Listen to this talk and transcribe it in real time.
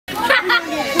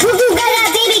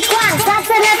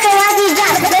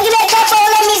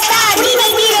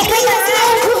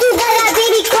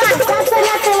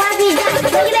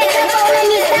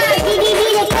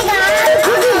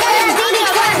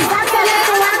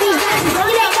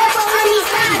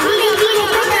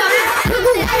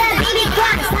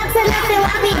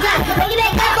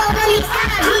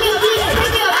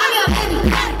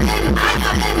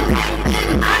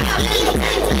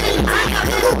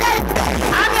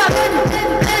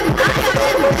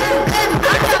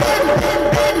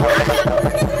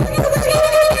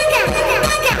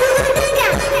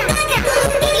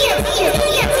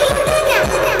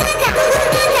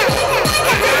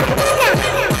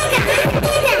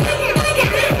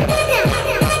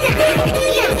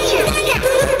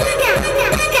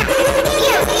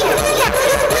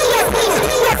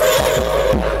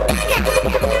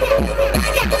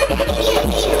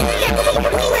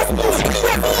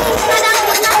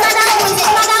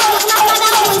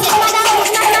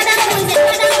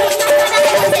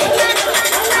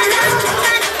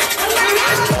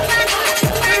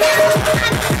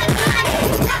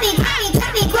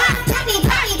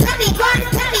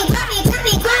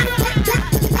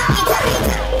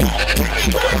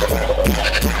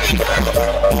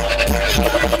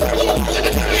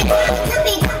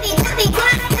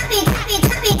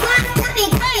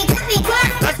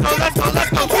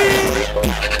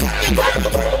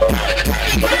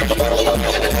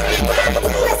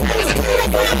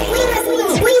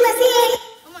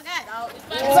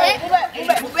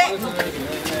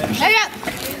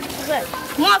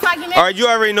All right, you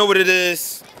already know what it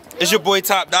is. It's your boy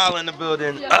Top Dollar in the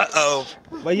building. Uh-oh.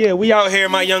 But yeah, we out here,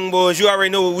 my young boys. You already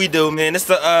know what we do, man. This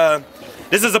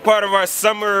is a part of our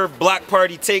summer block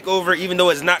party takeover, even though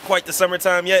it's not quite the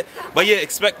summertime yet. But yeah,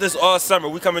 expect this all summer.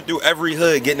 We coming through every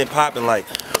hood, getting it popping like,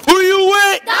 who you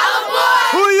with? Dollar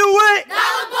Boys! Who you with?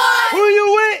 Dollar Boys! Who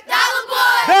you with? Dollar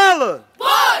Boys! Dollar!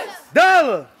 Boys!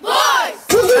 Dollar! Boys!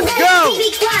 Let's go!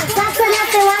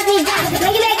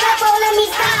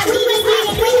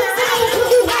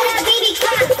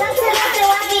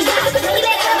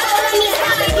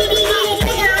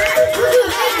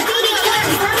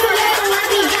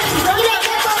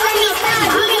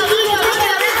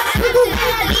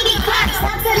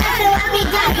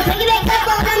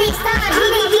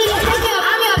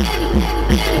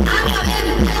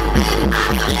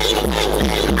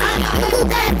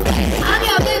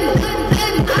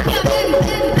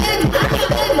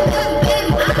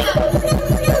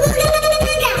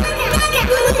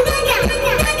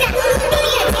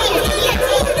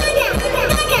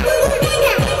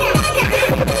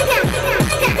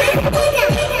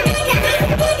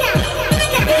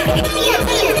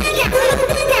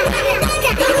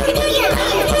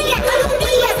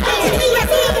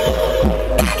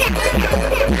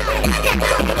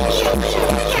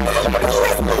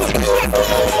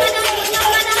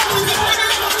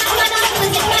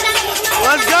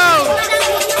 Let's go!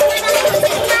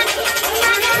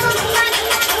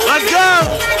 Let's go!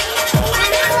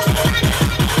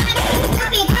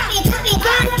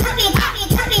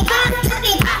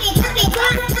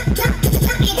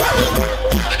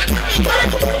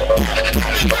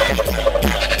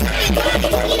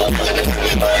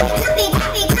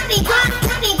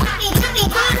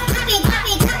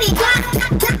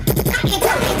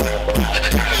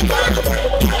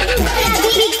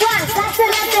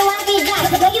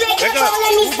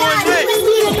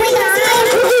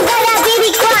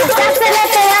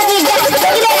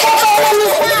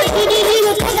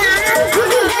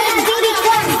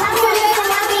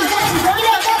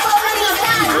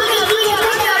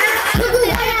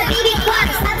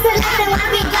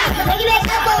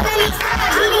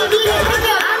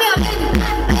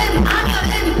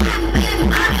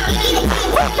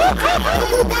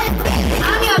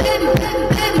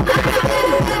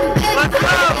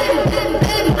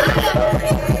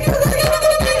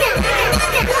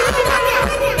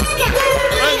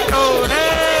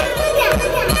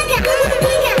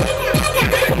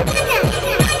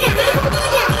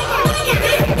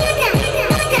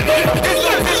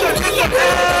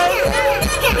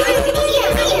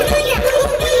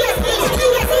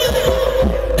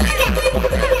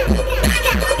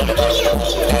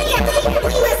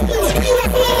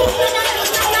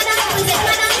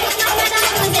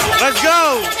 Let's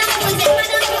go!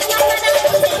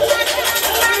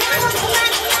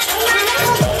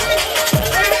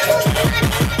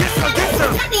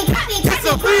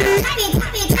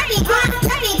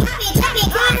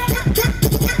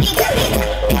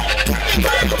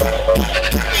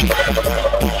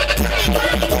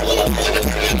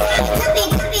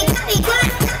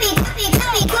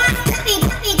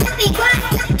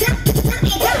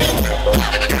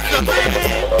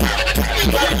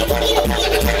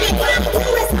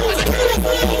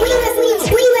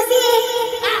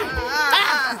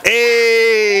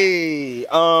 Hey,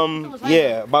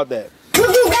 yeah, about that.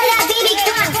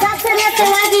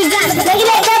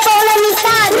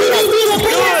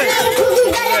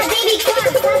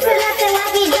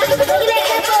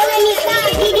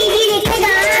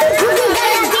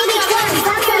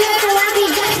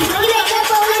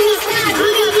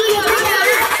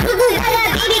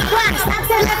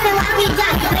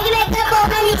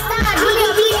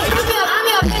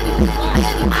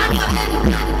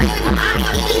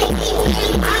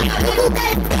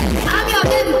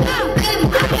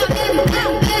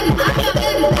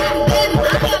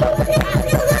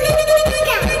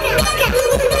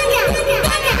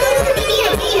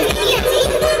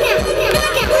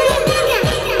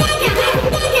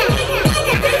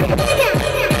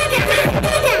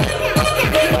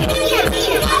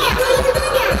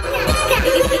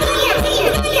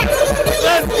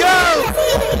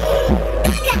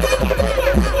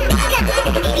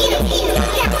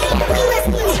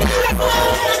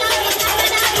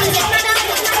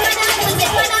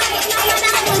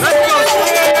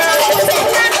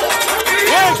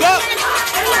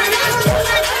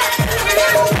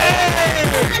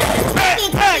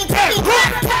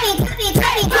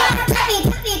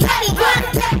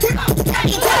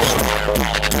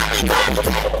 Let's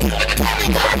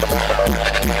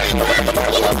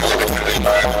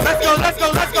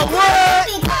go. What?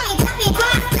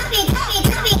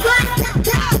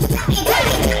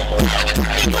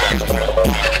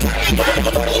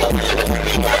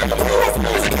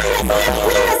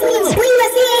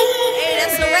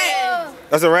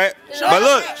 That's a wrap. But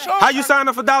look, how you sign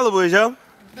up for Dollarboys, yo?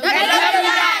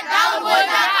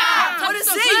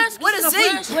 What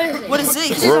is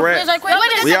Z? We're at.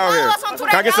 We out here.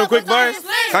 Can I get some quick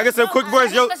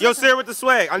bars? Yo, Sarah with the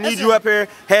swag. I need you up here.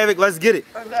 Havoc, let's get it.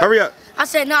 Hurry up. I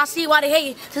said, nah, I see why they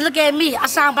hate. Just look at me. I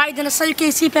sound brighter than the sun. You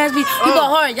can't see past me. You go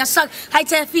hard. Y'all suck. High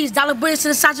 10 fees. $1 to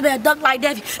the side. You better duck like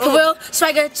that. For real.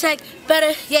 Swagger, check,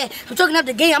 better. Yeah. I'm talking up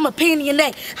the game. I'm a pain in your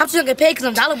neck. I'm still gonna get paid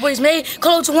because I'm $1 made.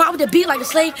 Close to one with the beat like a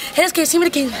slave. Haters can't see me.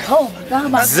 They can't. Oh,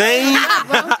 God. Zane.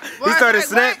 He started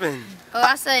snapping. Oh,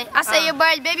 I say your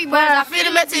birds, baby birds, I feed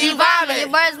them until you vomit. Your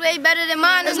birds way better than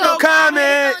mine, there's no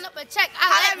comment. Up a check, I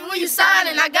holla at me when you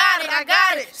signing. I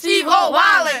got it. Steve Ho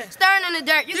wildin', stirring in the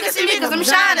dirt. You can see me cause I'm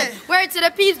shining. Word to the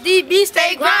peeps, DB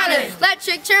stay grinding.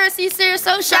 Electric currency, serious,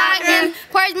 so shocking.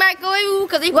 Parties might go ooh,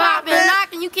 cause they poppin',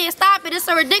 knocking. You can't stop it, it's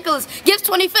so ridiculous. Gifts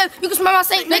 25th, you can smell my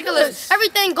St. Nicholas.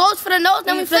 Everything goes for the nose,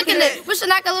 then we flicking it. Wishing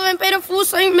I could live and pay the fool,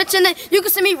 so you mention it. You can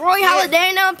see me Roy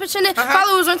Holiday, now I'm pitching it.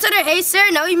 Followers on Twitter, hey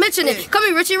Sarah, now he mention it. Call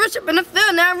me Richie Rich up in the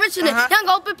field, now I'm rich in it. Young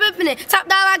go pippin' it. Top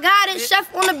dollar, I got it.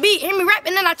 Chef on the beat, hear me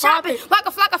rapping, then I chop it. Like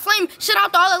a flock of flame, shit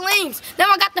out to all the lames.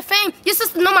 Now I got the fame, your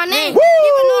sister know my name. Even though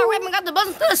I rapping, got the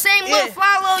buzzing, still the same little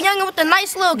fly, little youngin' with the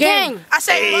nice little gang. I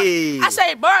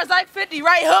say bars like 50,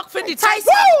 right hook, 50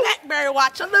 Tyson. Blackberry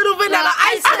watch, a little vanilla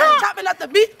ice. Chopping up the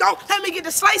beat, don't let me get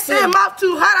the slicing. Mouth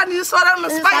too hot, I need to slow down the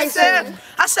spicing.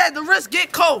 I said the wrist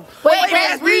get cold, way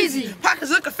past breezy. Pockets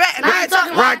looking fat, and I ain't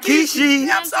talking Rakishi.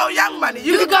 I'm so young money,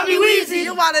 you can call me Weezy.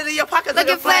 You want it in your pocket,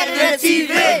 looking flatter than TV.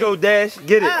 Let's go, Dash.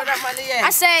 Get it. I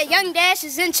said, Young Dash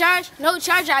is in charge. No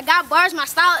charger. I got bars. My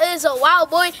style is a wild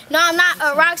boy. No, I'm not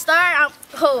a rock star. I'm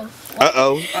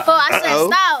I said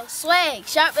style, swag,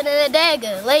 sharper than a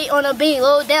dagger. Late on the beat,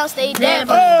 low down, stay dabber.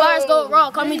 Bars go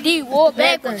raw. Call me D. War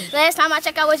backwards. Last time I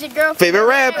checked out, was your girl favorite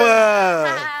rapper.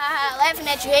 Laughing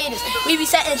at you haters. We be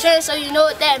setting trends, so you know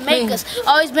what that make us.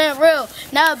 Always been real,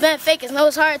 never been fakers. No,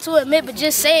 it's hard to admit, but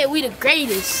just say it. We the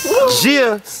greatest.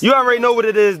 Yeah, you already know what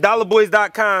it is.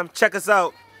 DollarBoys.com. Check us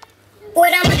out.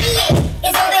 What I'm eating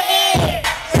is over here.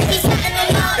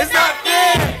 It's not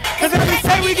fair. Cause if we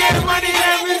say we get money,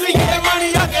 that means we get money.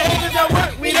 Y'all can hate us at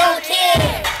work, we don't care.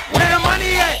 Where the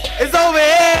money at? It's over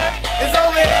here. It's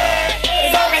over here.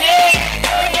 It's over here.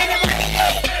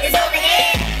 It's over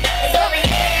here.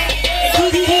 It's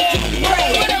over here.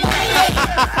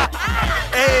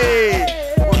 Hey.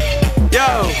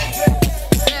 Yo.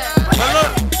 But look,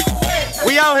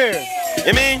 we out here.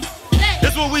 You mean?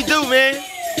 This is what we do, man.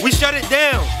 We shut it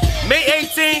down. May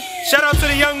 18th, shout out to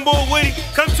the young boy Woody.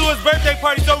 Come to his birthday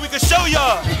party so we can show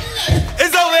y'all.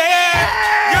 It's over here.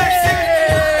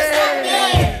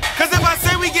 Cause if I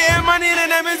say we getting money, then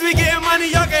that means we getting money.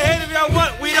 Y'all can hate if y'all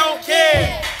want, we don't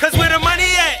care. Cause where the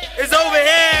money at? It's over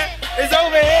here. It's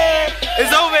over here.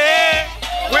 It's over here.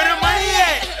 Where the money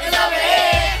at? It's over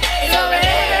here. It's over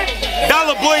here.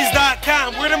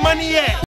 DollarBoys.com. Where the money at?